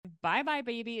BuyBuy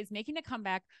Baby is making a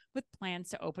comeback with plans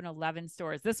to open 11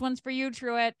 stores. This one's for you,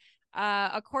 Truett.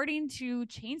 According to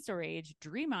Chain Store Age,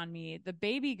 Dream on Me, the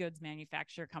baby goods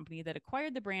manufacturer company that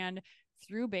acquired the brand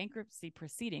through bankruptcy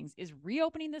proceedings, is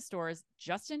reopening the stores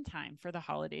just in time for the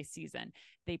holiday season.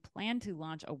 They plan to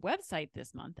launch a website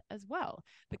this month as well.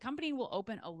 The company will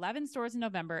open 11 stores in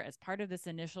November as part of this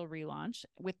initial relaunch,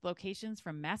 with locations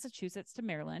from Massachusetts to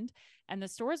Maryland. And the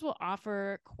stores will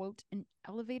offer, quote, an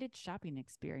elevated shopping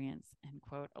experience, end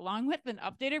quote, along with an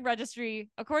updated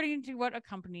registry, according to what a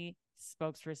company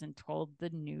spokesperson told the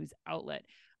news outlet.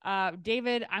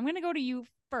 David, I'm going to go to you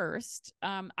first.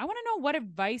 I want to know what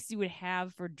advice you would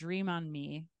have for Dream on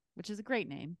Me, which is a great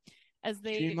name. As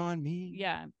they Dream on Me.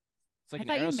 Yeah. It's like I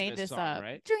thought an you made Aerosmith this song, up.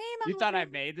 right? Dream You on thought me. I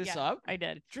made this Yeah, up? I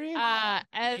did. Dream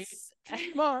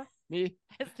Dream on me.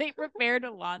 As they prepare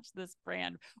to launch this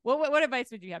brand, what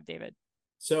advice would you have, David?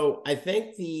 So I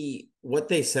think what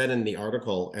they said in the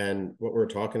article and what we're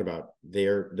talking about,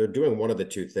 they're doing one of the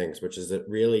two things, which is that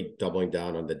really doubling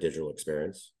down on the digital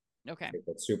experience. Okay. I think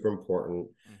that's super important.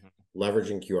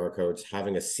 Leveraging QR codes,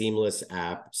 having a seamless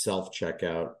app,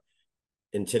 self-checkout.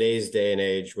 In today's day and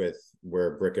age, with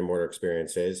where brick and mortar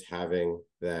experience is, having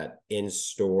that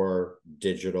in-store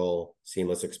digital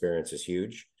seamless experience is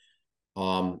huge.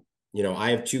 I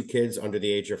have 2 kids under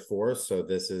the age of 4, so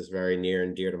this is very near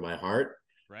and dear to my heart.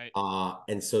 Right.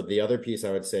 And so the other piece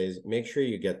I would say is make sure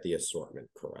you get the assortment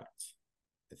correct.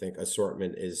 I think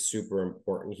assortment is super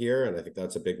important here, and I think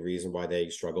that's a big reason why they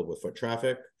struggle with foot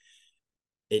traffic.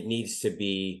 It needs to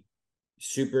be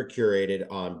super curated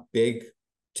on big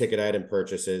ticket item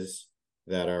purchases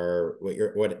that are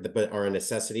but are a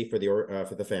necessity for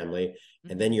the family,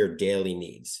 and then your daily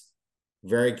needs.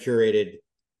 Very curated,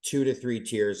 2 to 3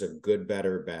 tiers of good,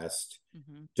 better, best.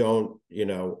 Don't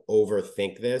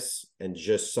overthink this, and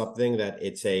just something that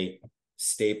it's a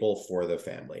staple for the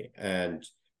family. And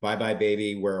BuyBuy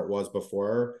Baby, where it was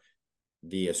before,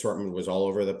 the assortment was all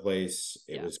over the place.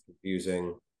 It was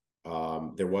confusing.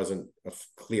 There wasn't a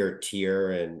clear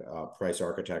tier and price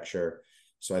architecture.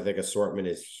 So I think assortment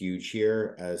is huge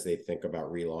here as they think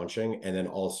about relaunching, and then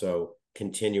also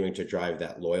continuing to drive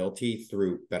that loyalty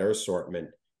through better assortment,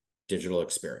 digital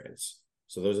experience.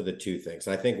 So those are the 2 things.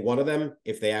 I think one of them,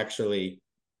 if they actually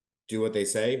do what they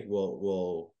say,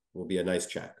 will be a nice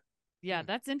check. Yeah,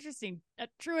 that's interesting.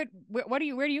 Truett, where do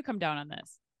you come down on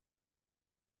this?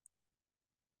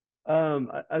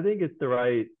 I think it's the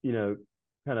right,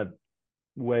 kind of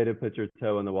way to put your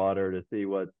toe in the water to see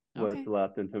what's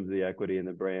left in terms of the equity in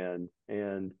the brand.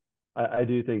 And I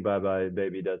do think BuyBuy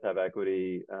Baby does have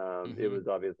equity. It was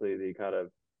obviously the kind of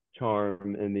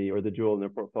charm or the jewel in their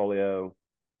portfolio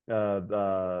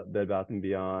of Bed Bath &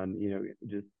 Beyond.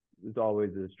 Just it's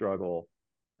always a struggle.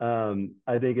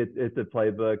 I think it's a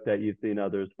playbook that you've seen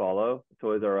others follow.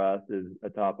 Toys R Us is a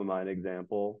top of mind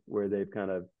example where they've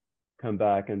kind of come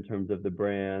back in terms of the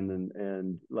brand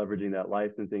and leveraging that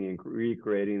licensing and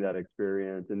recreating that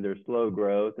experience, and their slow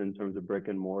growth in terms of brick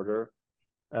and mortar.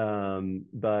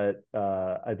 But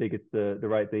I think it's the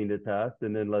right thing to test,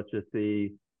 and then let's just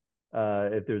see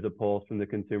if there's a pulse from the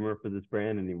consumer for this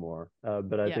brand anymore.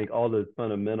 But I think all those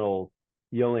fundamentals,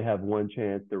 you only have one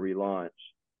chance to relaunch.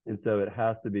 And so it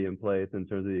has to be in place in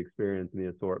terms of the experience and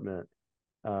the assortment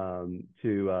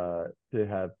to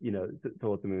have, to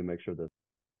ultimately make sure that.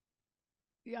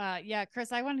 Yeah,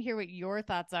 Chris, I want to hear what your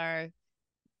thoughts are.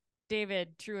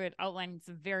 David Truett outlined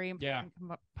some very important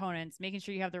components, making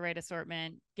sure you have the right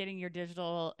assortment, getting your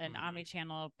digital and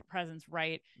omni-channel presence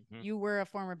right. You were a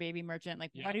former baby merchant.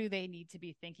 What do they need to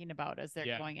be thinking about as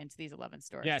they're going into these 11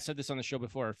 stores? Yeah, I said this on the show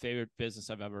before, our favorite business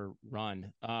I've ever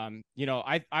run.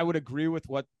 I would agree with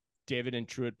what David and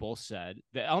Truett both said.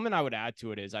 The element I would add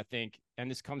to it is, I think, and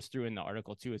this comes through in the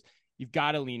article too, is you've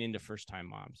got to lean into first-time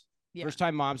moms. Yeah.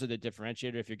 First-time moms are the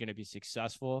differentiator if you're going to be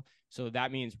successful. So that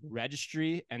means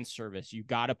registry and service. You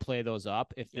got to play those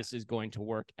up if this is going to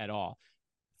work at all.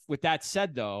 With that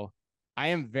said, though, I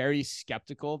am very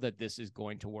skeptical that this is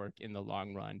going to work in the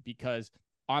long run, because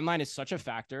online is such a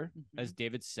factor, as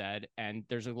David said, and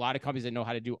there's a lot of companies that know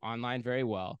how to do online very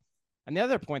well. And the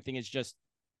other point thing is just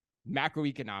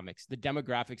macroeconomics, the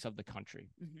demographics of the country.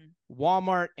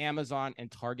 Walmart, Amazon, and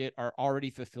Target are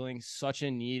already fulfilling such a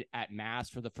need at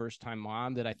mass for the first-time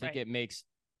mom that I think it makes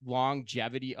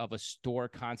longevity of a store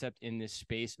concept in this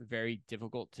space very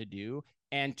difficult to do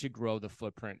and to grow the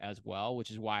footprint as well, which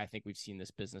is why I think we've seen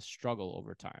this business struggle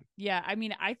over time. Yeah, I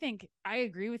mean, I think I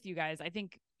agree with you guys. I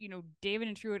think, David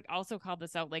and Truett also called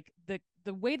this out, like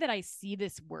the way that I see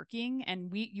this working, and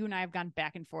you and I have gone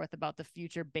back and forth about the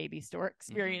future baby store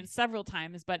experience several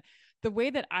times, but the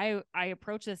way that I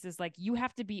approach this is like, you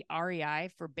have to be REI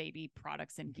for baby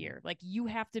products and gear. Like, you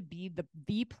have to be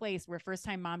the place where first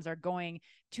time moms are going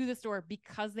to the store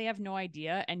because they have no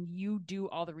idea, and you do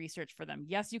all the research for them.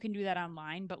 Yes, you can do that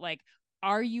online, but like,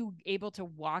 are you able to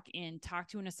walk in, talk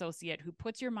to an associate who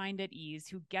puts your mind at ease,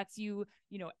 who gets you,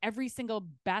 every single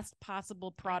best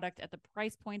possible product at the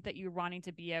price point that you're wanting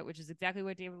to be at, which is exactly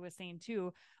what David was saying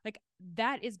too. Like,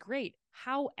 that is great.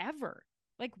 However,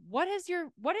 like, what has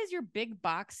your big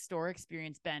box store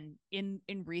experience been in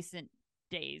recent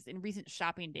days, in recent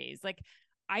shopping days? Like,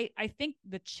 I think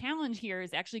the challenge here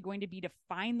is actually going to be to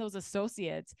find those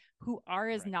associates who are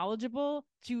as knowledgeable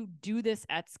to do this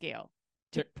at scale,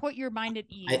 to put your mind at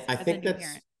ease. I think that's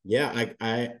parent. Yeah.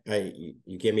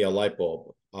 You gave me a light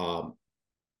bulb.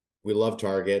 We love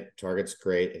Target. Target's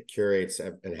great. It curates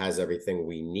and has everything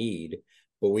we need,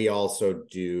 but we also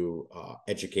do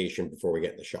education before we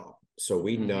get in the shop. So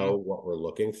we know what we're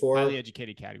looking for. Highly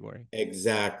educated category.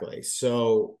 Exactly.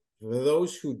 So for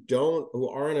those who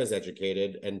aren't as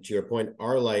educated, and to your point,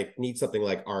 need something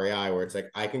like REI, where it's like,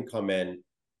 I can come in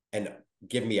and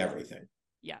give me everything.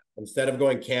 Yeah. Instead of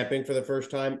going camping for the first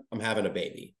time, I'm having a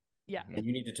baby. Yeah. And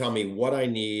you need to tell me what I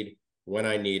need, when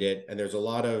I need it. And there's a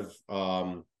lot of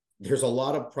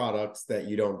products that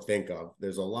you don't think of.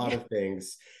 There's a lot of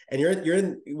things, and you're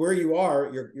in where you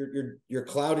are, you're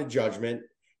clouded judgment.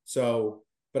 So,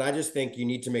 but I just think you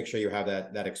need to make sure you have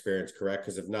that experience correct,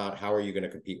 because if not, how are you going to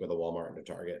compete with a Walmart and a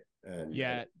Target?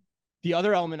 The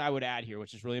other element I would add here,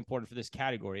 which is really important for this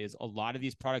category, is a lot of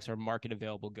these products are market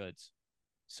available goods.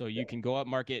 So you can go up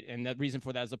market, and the reason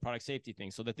for that is the product safety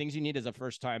thing. So the things you need as a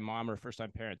first-time mom or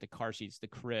first-time parent, the car seats, the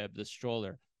crib, the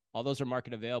stroller, all those are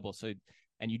market available. So,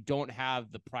 and you don't have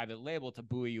the private label to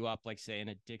buoy you up, like say in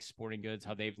a Dick's Sporting Goods,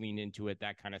 how they've leaned into it,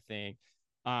 that kind of thing.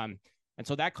 And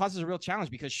so that causes a real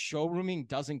challenge, because showrooming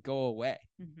doesn't go away,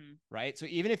 right? So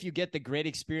even if you get the great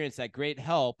experience, that great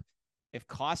help, if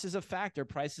cost is a factor,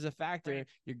 price is a factor,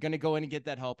 you're going to go in and get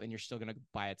that help, and you're still going to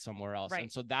buy it somewhere else.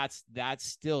 And so that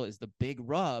still is the big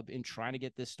rub in trying to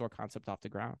get this store concept off the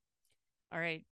ground. All right.